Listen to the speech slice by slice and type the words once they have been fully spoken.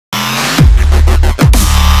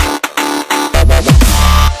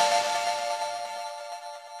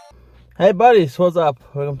Hey buddies, what's up?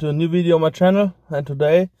 Welcome to a new video on my channel. And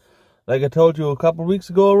today, like I told you a couple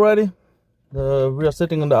weeks ago already, we are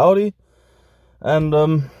sitting in the Audi.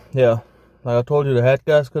 And yeah, like I told you, the head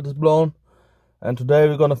gasket is blown. And today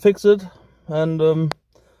we're gonna fix it. And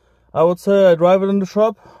I would say I drive it in the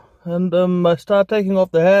shop. And I start taking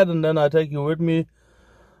off the head, and then I take you with me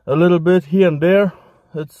a little bit here and there.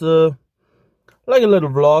 It's like a little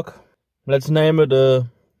vlog. Let's name it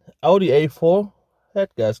Audi A4 head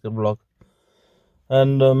gasket vlog.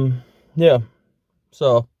 And yeah,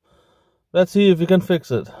 so let's see if we can fix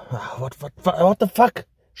it. What the fuck?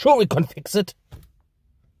 Sure, we can fix it.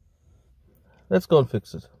 Let's go and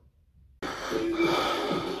fix it.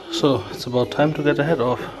 So it's about time to get the head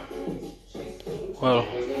off. Well,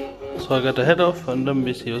 so I got the head off, and then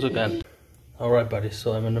we see us again. Alright buddies,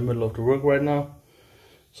 so I'm in the middle of the work right now.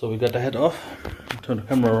 So we got the head off. Turn the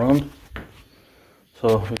camera around.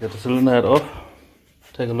 So we got the cylinder head off.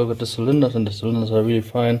 Take a look at the cylinders, and the cylinders are really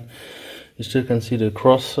fine. You still can see the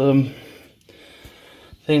cross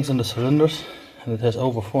things in the cylinders, and it has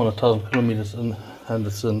over 400,000 kilometers in, and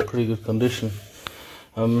it's in pretty good condition.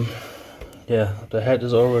 Yeah, the head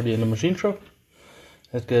is already in the machine shop.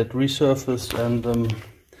 It get resurfaced, and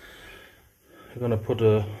we're gonna put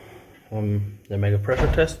they make a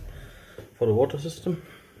pressure test for the water system.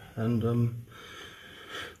 And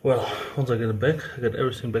well, once I get it back, I get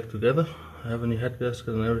everything back together. I have a new head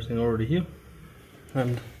gasket and everything already here.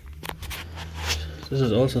 And this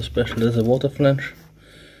is also special. There's a water flange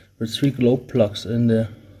with 3 globe plugs in there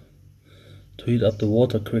to heat up the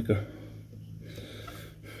water quicker.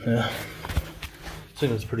 Yeah, I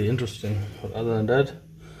think that's pretty interesting. But other than that,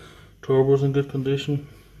 turbo's in good condition,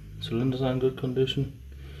 cylinders are in good condition,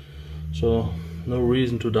 so no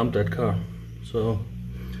reason to dump that car. So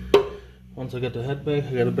once I get the head back, I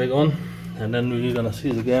get it back on, and then we're gonna see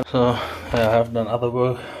it again. So I have done other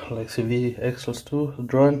work like CV axles too,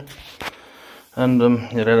 joined, and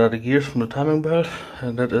yeah, that are the gears from the timing belt,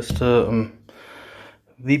 and that is the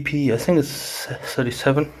VP, I think it's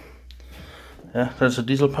 37. Yeah, that's a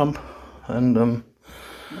diesel pump, and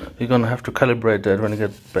we're gonna have to calibrate that when I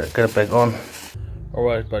get it back on.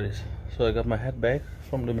 Alright buddies, so I got my head back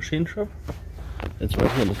from the machine shop. It's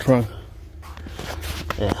right here in the trunk.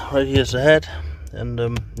 Yeah, right here's the head, and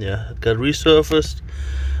yeah, it got resurfaced.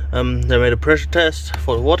 They made a pressure test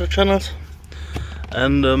for the water channels,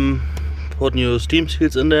 and put new steam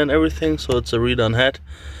seals in there and everything, so it's a redone head.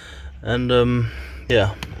 And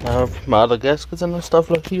yeah, I have my other gaskets and stuff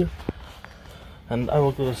like here. And I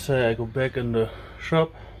was gonna say I go back in the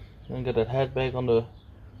shop and get that head back on the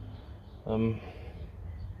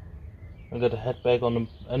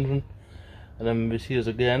engine, and then we see us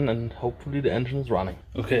again, and hopefully the engine is running.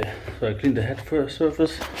 Okay, so I cleaned the head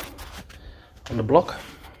surface on the block,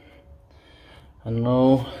 and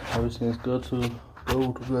now everything is good to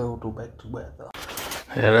go back to weather.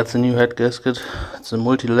 Yeah, that's a new head gasket. It's a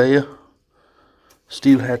multi-layer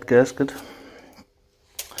steel head gasket.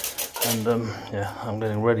 And yeah, I'm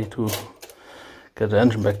getting ready to get the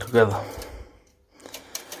engine back together.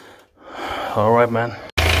 Alright man.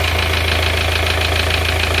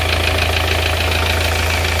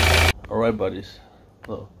 Alright buddies,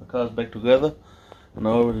 so the car is back together.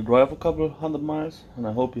 Now I will drive a couple 100 miles, and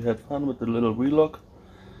I hope you had fun with the little vlog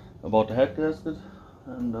about the head gasket.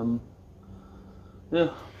 And yeah,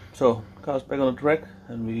 so car is back on the track,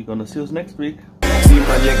 and we're gonna see us next week. See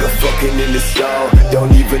my nigga fucking in the stall.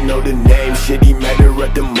 Don't even know the name, shit, he met her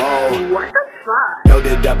at the mall. What the fuck? Know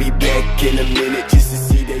that I'll be back in a minute just to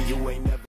see that you ain't never